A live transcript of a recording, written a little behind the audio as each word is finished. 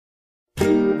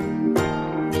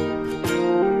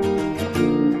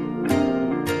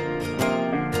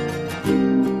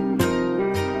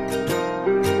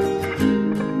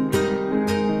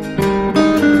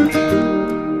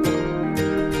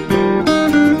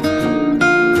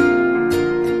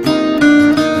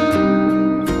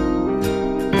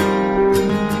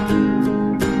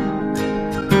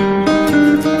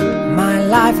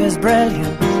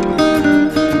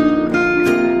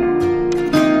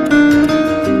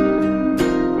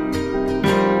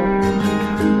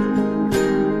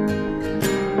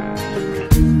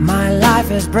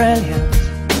brilliant,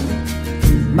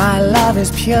 my love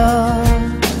is pure.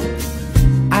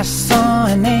 I saw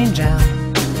an angel,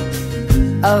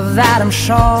 of that I'm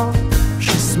sure.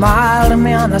 She smiled at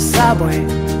me on the subway.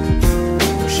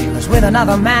 She was with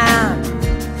another man,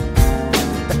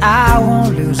 but I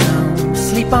won't lose no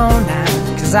sleep on that,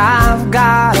 'cause I've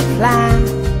got a plan.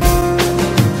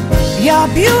 You're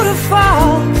beautiful,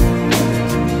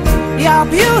 you're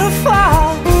beautiful,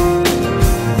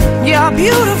 you're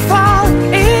beautiful,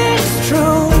 it's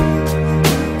true.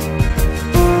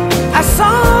 I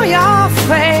saw your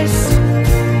face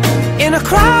in a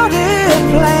crowded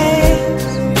place,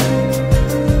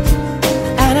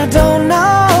 and I don't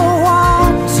know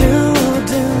what to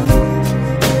do,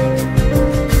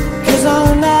 'cause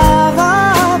I'll never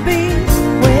be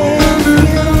with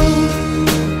you.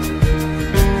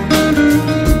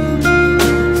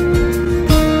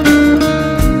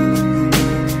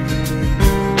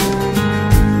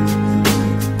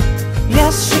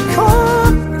 Yes, she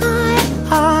caught my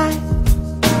eye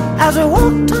as I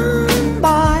walked on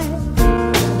by.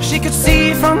 She could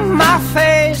see from my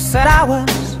face that I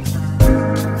was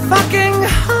fucking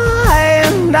high,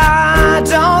 and I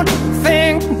don't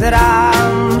think that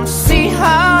I'll see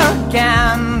her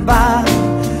again, but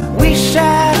we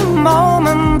shared a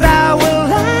moment that will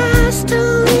last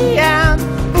till the end.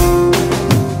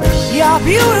 You're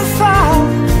beautiful,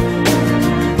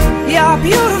 you're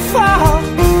beautiful,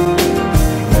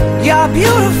 you're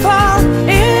beautiful,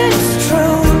 it's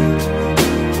true.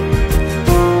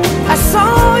 I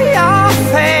saw your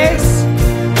face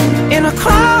in a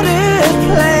crowded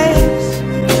place,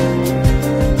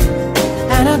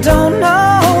 and I don't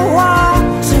know what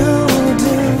to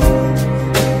do,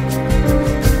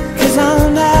 'cause I'll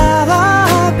never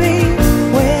be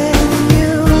with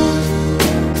you.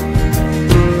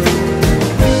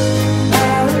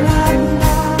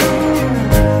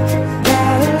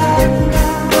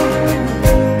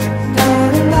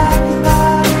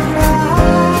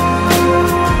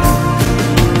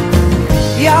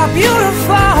 You're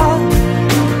beautiful,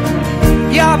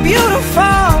 you're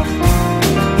beautiful,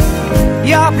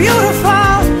 you're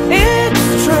beautiful, it's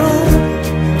true.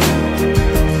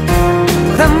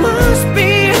 There must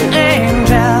be an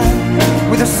angel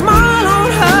with a smile on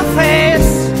her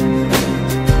face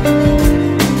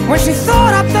when she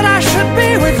thought up that I should be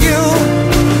with you.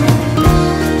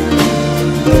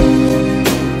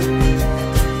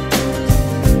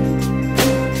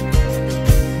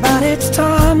 But it's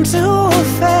time to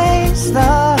face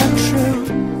the truth.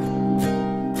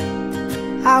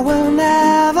 I will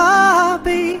never